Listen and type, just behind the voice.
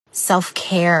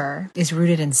Self-care is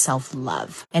rooted in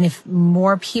self-love. And if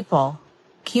more people,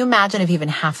 can you imagine if even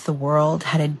half the world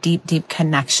had a deep, deep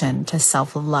connection to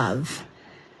self-love,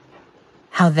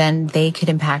 how then they could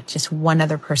impact just one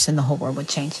other person, the whole world would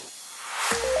change.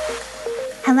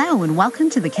 Hello, and welcome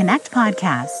to the Connect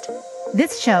Podcast.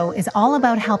 This show is all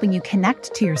about helping you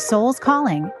connect to your soul's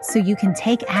calling so you can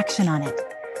take action on it.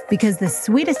 Because the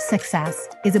sweetest success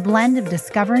is a blend of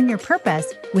discovering your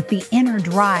purpose with the inner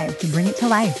drive to bring it to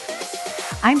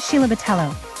life. I'm Sheila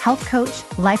Botello, health coach,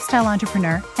 lifestyle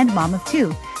entrepreneur, and mom of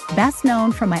two, best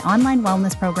known for my online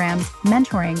wellness programs,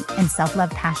 mentoring, and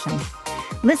self-love passion.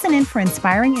 Listen in for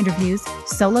inspiring interviews,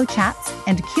 solo chats,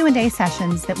 and Q&A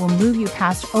sessions that will move you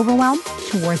past overwhelm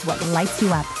towards what lights you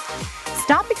up.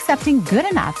 Stop accepting good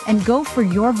enough and go for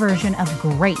your version of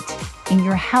great in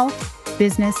your health,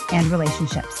 business, and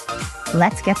relationships.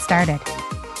 Let's get started.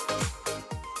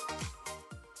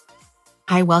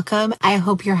 Hi, welcome. I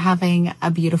hope you're having a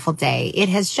beautiful day. It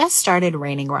has just started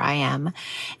raining where I am,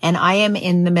 and I am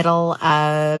in the middle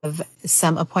of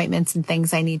some appointments and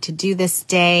things I need to do this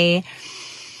day,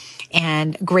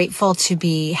 and grateful to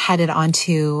be headed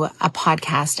onto a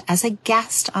podcast as a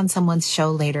guest on someone's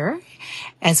show later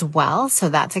as well. So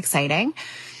that's exciting.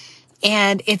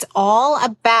 And it's all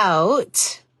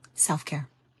about self-care.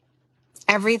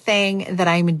 Everything that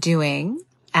I'm doing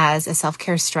as a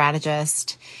self-care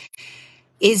strategist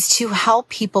is to help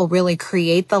people really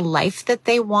create the life that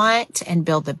they want and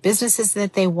build the businesses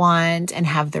that they want and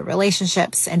have the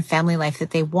relationships and family life that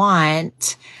they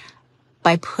want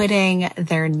by putting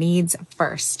their needs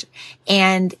first.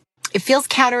 And it feels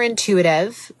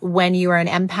counterintuitive when you are an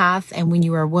empath and when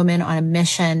you are a woman on a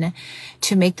mission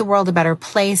to make the world a better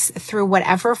place through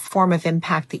whatever form of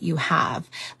impact that you have.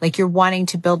 Like you're wanting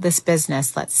to build this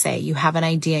business, let's say you have an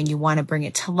idea and you want to bring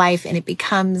it to life, and it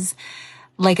becomes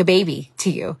like a baby to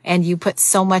you, and you put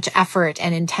so much effort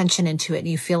and intention into it, and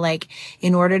you feel like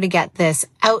in order to get this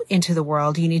out into the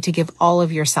world, you need to give all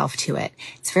of yourself to it.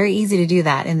 It's very easy to do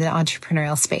that in the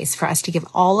entrepreneurial space, for us to give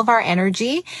all of our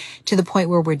energy to the point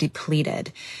where we're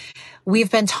depleted.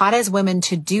 We've been taught as women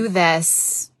to do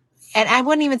this, and I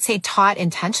wouldn't even say taught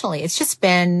intentionally. It's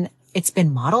been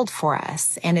modeled for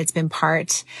us, and it's been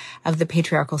part of the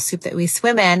patriarchal soup that we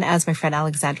swim in, as my friend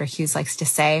Alexandra Hughes likes to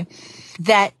say,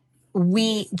 that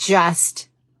we just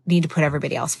need to put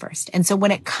everybody else first. And so when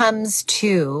it comes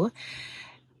to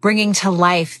bringing to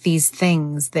life these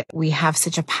things that we have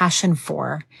such a passion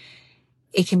for,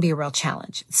 it can be a real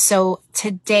challenge. So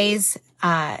today's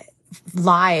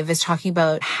live is talking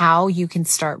about how you can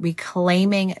start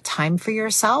reclaiming time for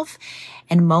yourself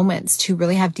and moments to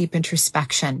really have deep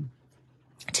introspection,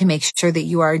 to make sure that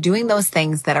you are doing those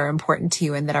things that are important to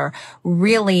you and that are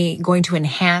really going to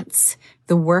enhance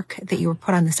the work that you were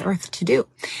put on this earth to do.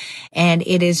 And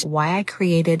it is why I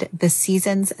created the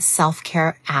Seasons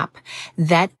Self-Care app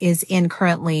that is in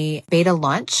currently beta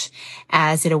launch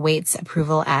as it awaits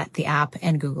approval at the app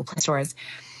and Google Play stores.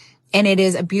 And it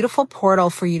is a beautiful portal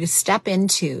for you to step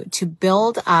into to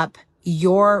build up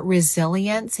your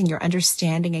resilience and your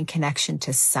understanding and connection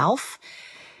to self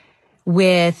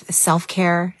with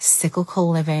self-care, cyclical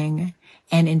living,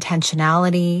 and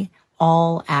intentionality,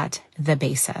 all at the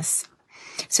basis.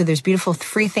 So there's beautiful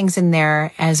free things in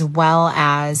there, as well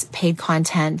as paid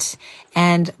content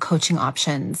and coaching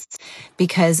options.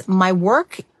 Because my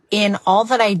work in all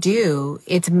that I do,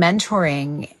 it's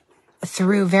mentoring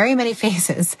through very many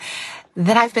phases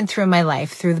that I've been through in my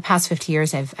life. Through the past 50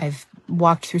 years, I've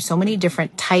walked through so many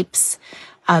different types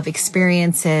of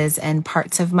experiences and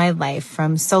parts of my life,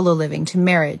 from solo living to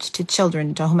marriage to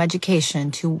children to home education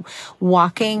to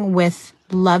walking with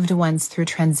loved ones through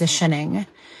transitioning,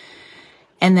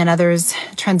 and then others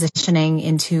transitioning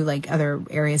into like other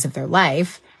areas of their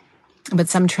life, but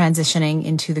some transitioning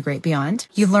into the great beyond.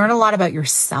 You learn a lot about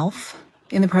yourself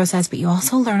in the process, but you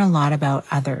also learn a lot about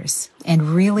others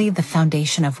and really the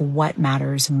foundation of what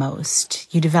matters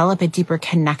most. You develop a deeper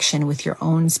connection with your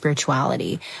own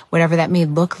spirituality, whatever that may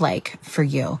look like for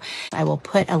you. I will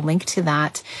put a link to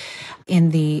that in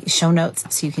the show notes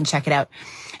so you can check it out.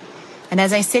 And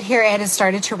as I sit here, it has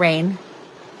started to rain,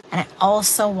 and I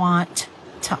also want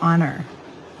to honor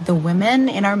the women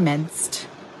in our midst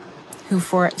who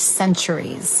for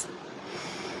centuries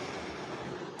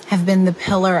have been the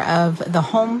pillar of the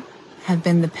home, have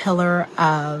been the pillar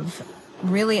of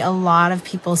really a lot of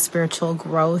people's spiritual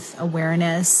growth,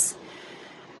 awareness,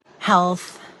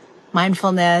 health,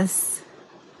 mindfulness,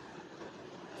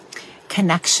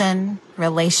 connection,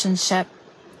 relationship,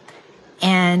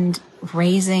 and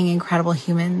raising incredible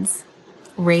humans,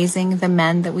 raising the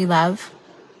men that we love.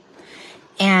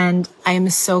 And I am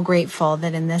so grateful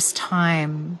that in this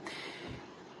time,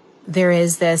 there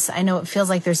is this, I know it feels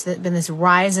like there's been this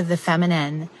rise of the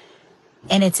feminine,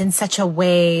 and it's in such a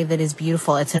way that is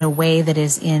beautiful. It's in a way that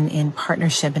is in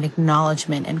partnership and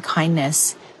acknowledgement and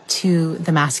kindness to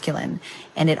the masculine.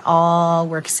 And it all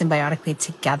works symbiotically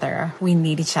together. We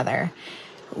need each other.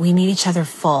 We need each other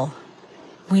full.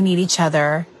 We need each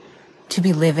other to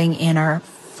be living in our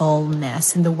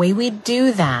fullness. And the way we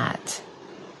do that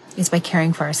is by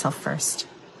caring for ourselves first.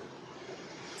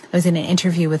 I was in an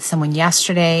interview with someone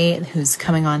yesterday who's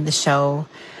coming on the show.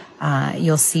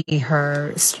 You'll see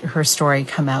her story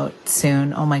come out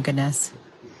soon. Oh my goodness.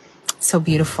 So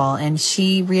beautiful. And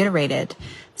she reiterated,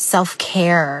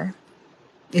 self-care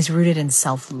is rooted in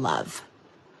self-love.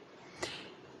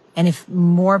 And if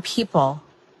more people,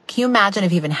 can you imagine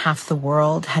if even half the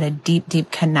world had a deep,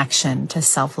 deep connection to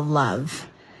self-love,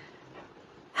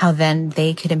 how then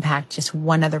they could impact just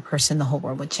one other person, the whole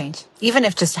world would change. Even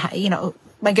if just,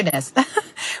 my goodness,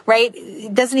 right?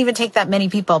 It doesn't even take that many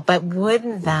people, but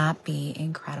wouldn't that be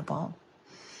incredible?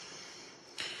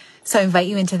 So I invite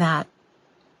you into that.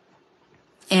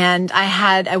 And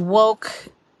I woke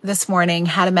this morning,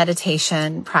 had a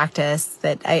meditation practice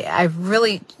that I've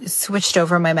really switched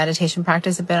over my meditation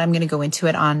practice a bit. I'm going to go into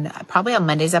it probably on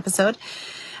Monday's episode.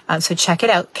 So check it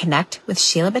out. Connect with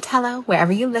Sheila Botelho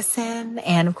wherever you listen.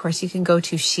 And of course, you can go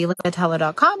to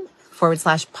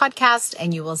sheilabotelho.com/podcast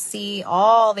and you will see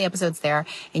all the episodes there.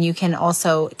 And you can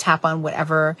also tap on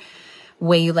whatever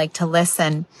way you like to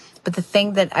listen. But the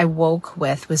thing that I woke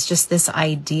with was just this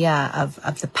idea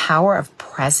of the power of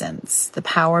presence, the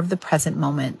power of the present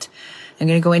moment. I'm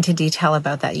going to go into detail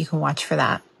about that. You can watch for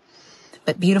that.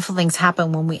 But beautiful things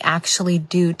happen when we actually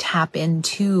do tap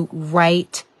into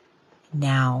right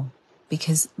now,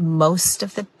 because most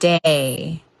of the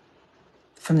day,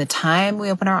 from the time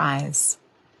we open our eyes,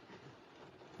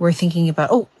 we're thinking about,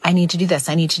 oh, I need to do this.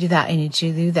 I need to do that. I need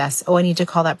to do this. Oh, I need to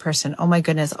call that person. Oh my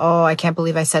goodness. Oh, I can't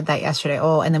believe I said that yesterday.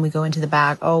 Oh, and then we go into the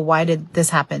back. Oh, why did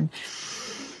this happen?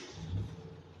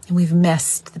 And we've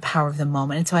missed the power of the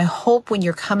moment. And so I hope when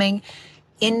you're coming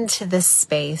into this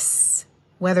space,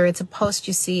 whether it's a post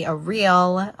you see, a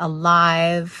reel, a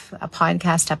live, a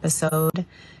podcast episode,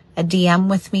 a DM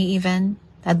with me even,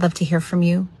 I'd love to hear from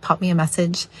you. Pop me a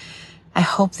message. I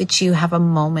hope that you have a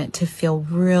moment to feel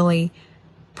really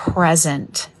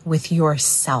present with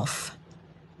yourself,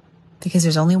 because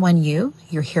there's only one you.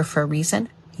 You're here for a reason.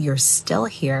 You're still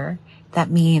here. That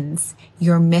means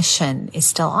your mission is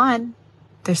still on.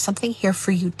 There's something here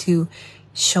for you to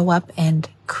show up and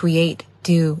create,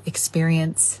 do,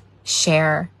 experience,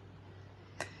 share.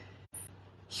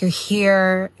 You're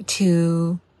here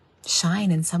to shine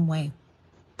in some way,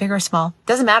 big or small.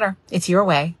 Doesn't matter. It's your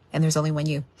way, and there's only one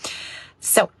you.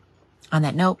 So on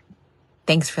that note,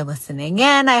 thanks for listening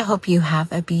in. I hope you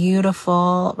have a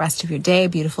beautiful rest of your day,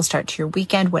 beautiful start to your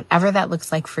weekend, whatever that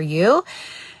looks like for you.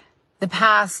 The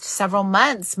past several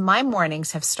months, my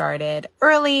mornings have started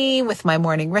early with my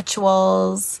morning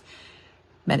rituals,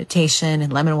 meditation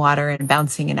and lemon water and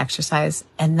bouncing and exercise.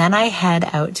 And then I head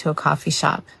out to a coffee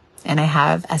shop and I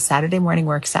have a Saturday morning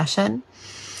work session.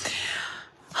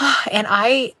 And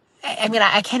I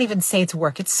can't even say it's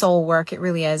work. It's soul work. It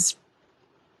really is.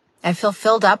 I feel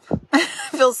filled up. I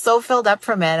feel so filled up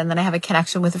from it. And then I have a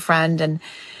connection with a friend and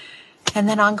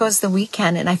then on goes the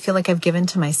weekend and I feel like I've given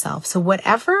to myself. So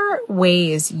whatever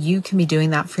ways you can be doing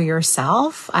that for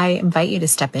yourself, I invite you to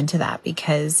step into that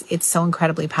because it's so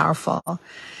incredibly powerful.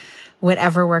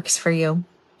 Whatever works for you.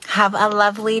 Have a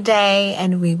lovely day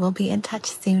and we will be in touch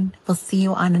soon. We'll see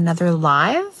you on another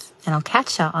live and I'll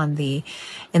catch you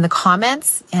in the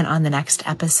comments and on the next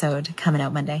episode coming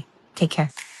out Monday. Take care.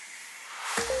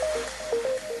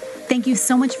 Thank you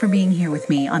so much for being here with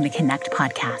me on the Connect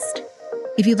podcast.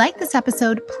 If you like this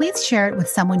episode, please share it with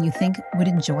someone you think would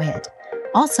enjoy it.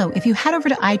 Also, if you head over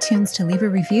to iTunes to leave a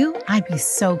review, I'd be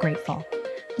so grateful.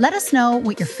 Let us know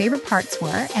what your favorite parts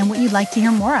were and what you'd like to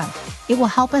hear more of. It will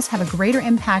help us have a greater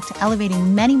impact,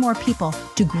 elevating many more people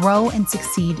to grow and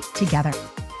succeed together.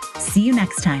 See you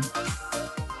next time.